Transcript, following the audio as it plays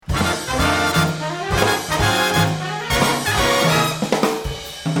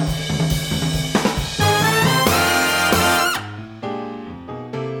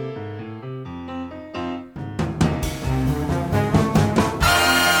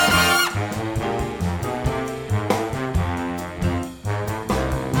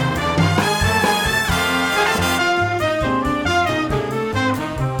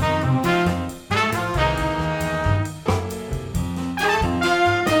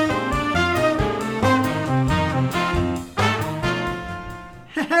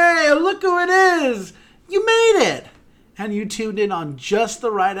look who it is! You made it! And you tuned in on just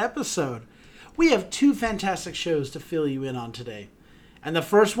the right episode. We have 2 fantastic shows to fill you in on today. And the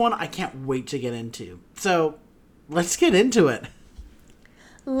first one, I can't wait to get into. So, let's get into it.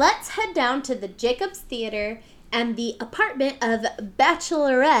 Let's head down to the Jacobs Theater and the apartment of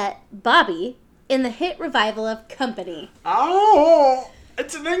Bachelorette Bobby in the hit revival of Company. Oh,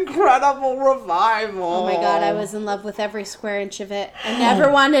 it's an incredible revival. Oh my God, I was in love with every square inch of it. I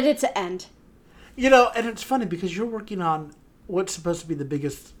never wanted it to end. You know, and it's funny because you're working on what's supposed to be the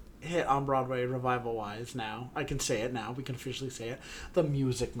biggest hit on Broadway revival-wise now. I can say it now. We can officially say it. The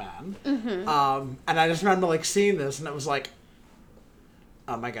Music Man. Mm-hmm. And I just remember like seeing this and it was like,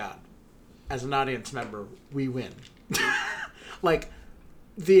 oh my God. As an audience member, we win. Like,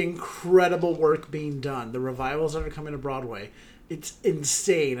 the incredible work being done. The revivals that are coming to Broadway. It's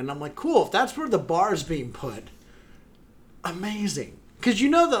insane. And I'm like, cool. If that's where the bar's being put, amazing. Because you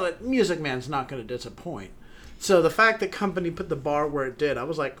know that Music Man's not going to disappoint. So the fact that Company put the bar where it did, I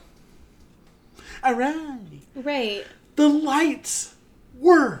was like, all right. Right. The lights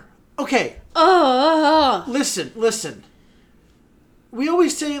were... Okay. Oh. Listen. We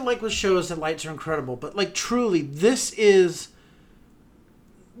always say, like, with shows that lights are incredible. But, like, truly, this is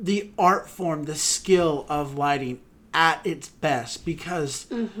the art form, the skill of lighting at its best, because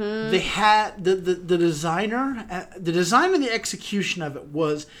they had the design and the execution of it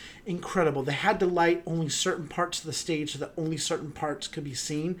was incredible. They had to light only certain parts of the stage so that only certain parts could be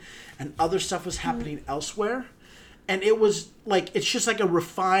seen, and other stuff was happening elsewhere. And it was like, it's just like a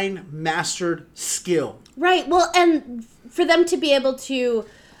refined, mastered skill. Right. Well, and for them to be able to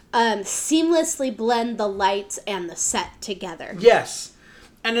seamlessly blend the lights and the set together. Yes.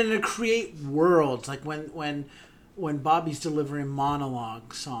 And then to create worlds, like when Bobby's delivering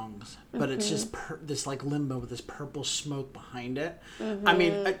monologue songs, but it's just this like limbo with this purple smoke behind it. I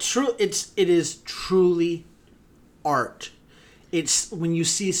mean, it is truly art. It's when you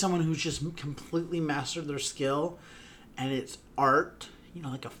see someone who's just completely mastered their skill, and it's art, you know,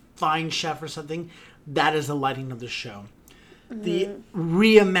 like a fine chef or something. That is the lighting of the show. The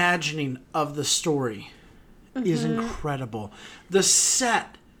reimagining of the story is incredible. The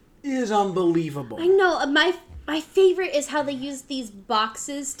set is unbelievable. I know. My favorite is how they used these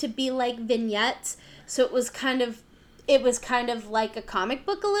boxes to be like vignettes. So it was kind of like a comic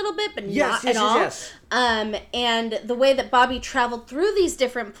book a little bit, but not at all. Yes. And the way that Bobby traveled through these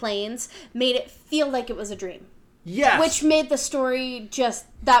different planes made it feel like it was a dream. Yes. Which made the story just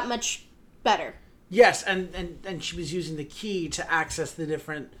that much better. Yes, and she was using the key to access the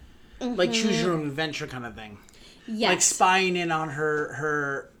different, like, choose your own adventure kind of thing. Yes. Like spying in on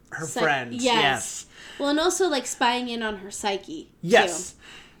her friends. Yes. Well, and also like spying in on her psyche. Yes. Too.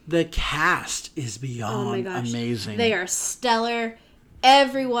 The cast is beyond amazing. They are stellar.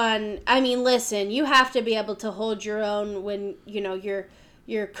 Everyone, I mean, listen, you have to be able to hold your own when, you know, your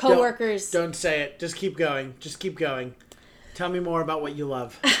coworkers. Don't say it. Just keep going. Tell me more about what you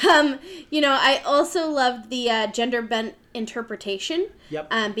love. You know, I also loved the gender bent interpretation.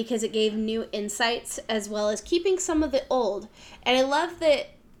 Yep. Because it gave new insights as well as keeping some of the old. And I love that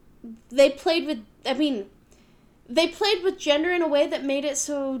they played with gender in a way that made it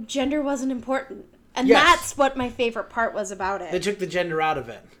so gender wasn't important. And that's what my favorite part was about it. They took the gender out of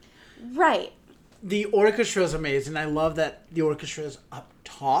it. Right. The orchestra is amazing. I love that the orchestra is up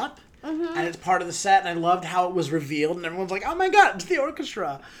top. And it's part of the set. And I loved how it was revealed. And everyone's like, oh my God, it's the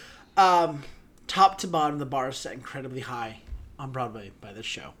orchestra. Top to bottom, the bar is set incredibly high on Broadway by this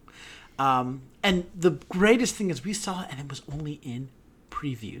show. And the greatest thing is we saw it and it was only in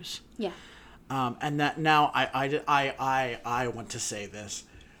previews. Yeah. And that now I want to say this.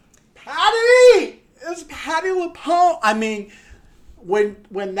 Patty! It's Patty LuPone. I mean,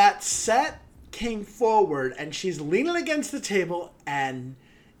 when that set came forward and she's leaning against the table and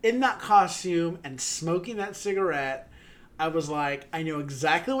in that costume and smoking that cigarette, I was like, I know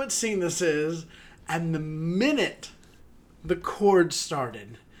exactly what scene this is. And the minute the chord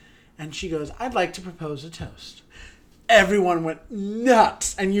started and she goes, I'd like to propose a toast, everyone went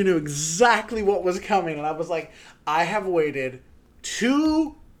nuts, and you knew exactly what was coming. And I was like, I have waited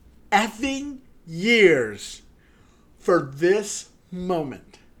 2 effing years for this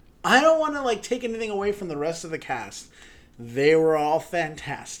moment. I don't want to like take anything away from the rest of the cast. They were all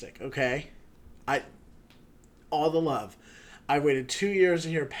fantastic, okay? All the love. I waited 2 years to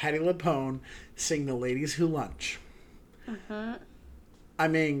hear Patti LuPone sing The Ladies Who Lunch. I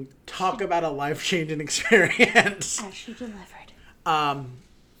mean, talk about a life-changing experience. As she delivered.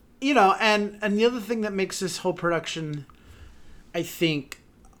 You know, and the other thing that makes this whole production, I think,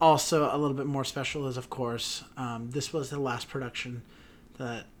 also a little bit more special is, of course, this was the last production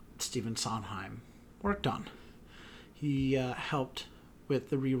that Stephen Sondheim worked on. He helped with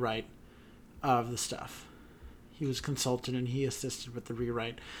the rewrite of the stuff. He was consultant and he assisted with the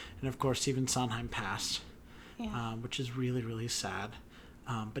rewrite. And of course, Stephen Sondheim passed, which is really, really sad.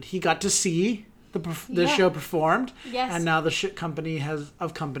 But he got to see the show performed. Yes. And now the company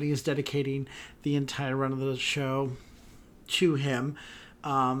is dedicating the entire run of the show to him.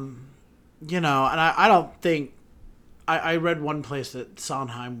 And I don't think... I read one place that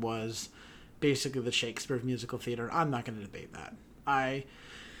Sondheim was basically the Shakespeare of musical theater. I'm not going to debate that.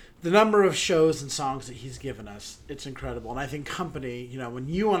 The number of shows and songs that he's given us, it's incredible. And I think Company, when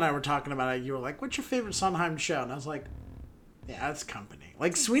you and I were talking about it, you were like, what's your favorite Sondheim show? And I was like, yeah, that's Company.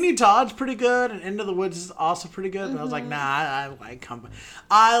 Like, Sweeney Todd's pretty good, and Into the Woods is also pretty good. But I was like, nah, I like Company.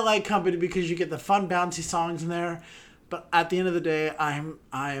 I like Company because you get the fun, bouncy songs in there. But at the end of the day, I'm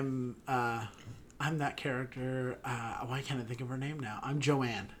that character. Why can't I think of her name now? I'm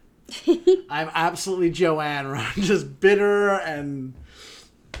Joanne. I'm absolutely Joanne. I'm just bitter, and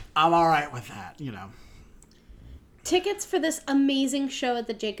I'm all right with that, Tickets for this amazing show at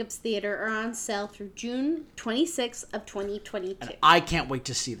the Jacobs Theater are on sale through June 26th of 2022. And I can't wait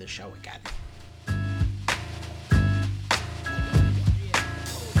to see the show again.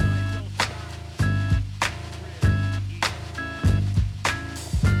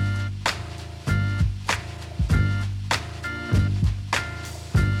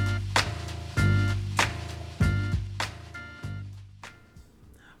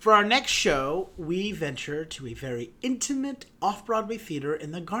 For our next show, we venture to a very intimate off-Broadway theater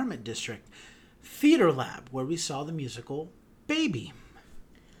in the Garment District, Theater Lab, where we saw the musical Baby.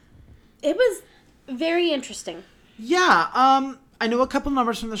 It was very interesting. Yeah, I know a couple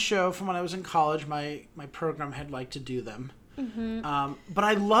numbers from the show from when I was in college. My program had liked to do them. Mm-hmm. But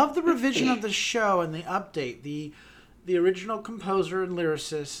I love the revision of the show and the update. The original composer and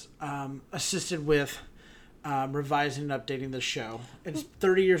lyricist assisted with revising and updating the show. It's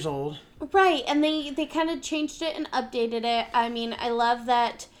 30 years old. Right, and they kind of changed it and updated it. I mean, I love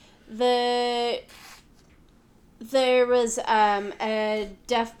that there was a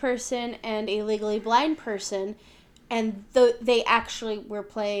deaf person and a legally blind person, and they actually were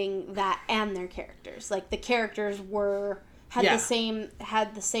playing that and their characters. Like, the characters had the same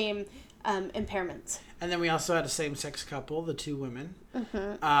impairments. And then we also had a same-sex couple, the two women.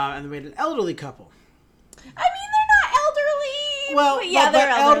 Mm-hmm. And then we had an elderly couple. I mean, they're not elderly. Well, yeah, they're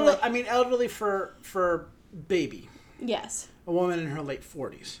elderly. I mean, elderly for Baby. Yes. A woman in her late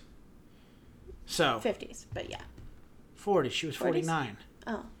 40s. So. 50s, but yeah. 40. She was 49.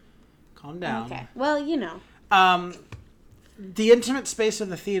 40s? Oh. Calm down. Okay. Well, The intimate space of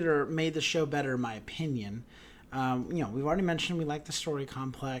the theater made the show better, in my opinion. We've already mentioned we like the story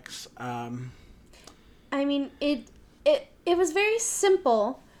complex. I mean, it was very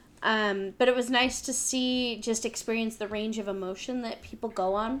simple. But it was nice to experience the range of emotion that people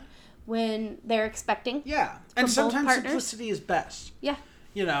go on when they're expecting. Yeah. And sometimes simplicity is best. Yeah.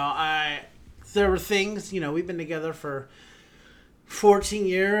 There were things, we've been together for 14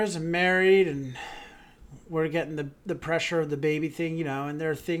 years and married, and we're getting the pressure of the baby thing, and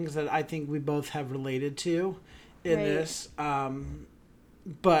there are things that I think we both have related to in this.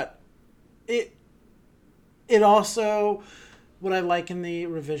 But it also... What I like in the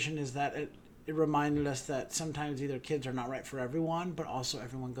revision is that it reminded us that sometimes either kids are not right for everyone, but also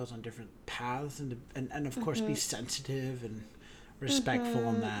everyone goes on different paths, and of course be sensitive and respectful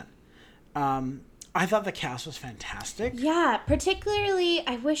in that. I thought the cast was fantastic. Yeah, particularly,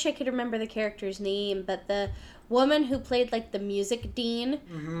 I wish I could remember the character's name, but the woman who played like the music dean,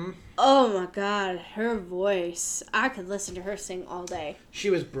 oh my God, her voice. I could listen to her sing all day.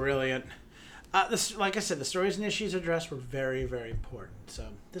 She was brilliant. Like I said, the stories and issues addressed were very, very important. So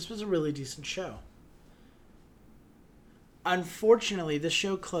this was a really decent show. Unfortunately, this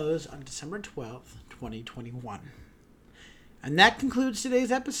show closed on December 12th, 2021. And that concludes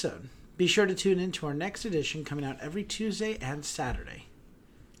today's episode. Be sure to tune in to our next edition coming out every Tuesday and Saturday.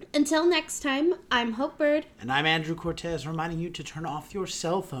 Until next time, I'm Hope Bird. And I'm Andrew Cortez, reminding you to turn off your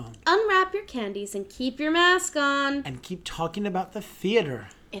cell phone. Unwrap your candies and keep your mask on. And keep talking about the theater.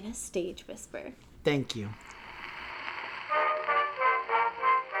 In a stage whisper. Thank you.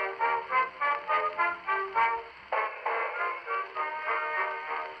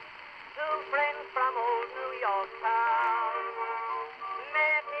 Two friends from old New York town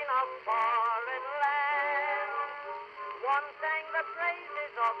met in a foreign land. One sang the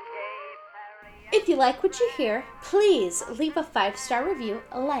praises of gay Paris. If you like what you hear, please leave a 5-star review,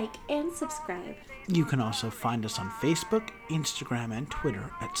 a like, and subscribe. You can also find us on Facebook, Instagram, and Twitter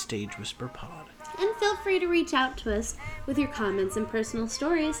at Stage Whisper Pod. And feel free to reach out to us with your comments and personal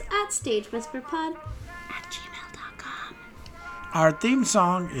stories at stagewhisperpod@gmail.com. Our theme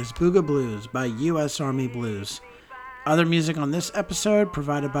song is Booga Blues by U.S. Army Blues. Other music on this episode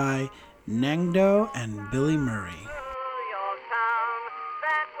provided by Nangdo and Billy Murray.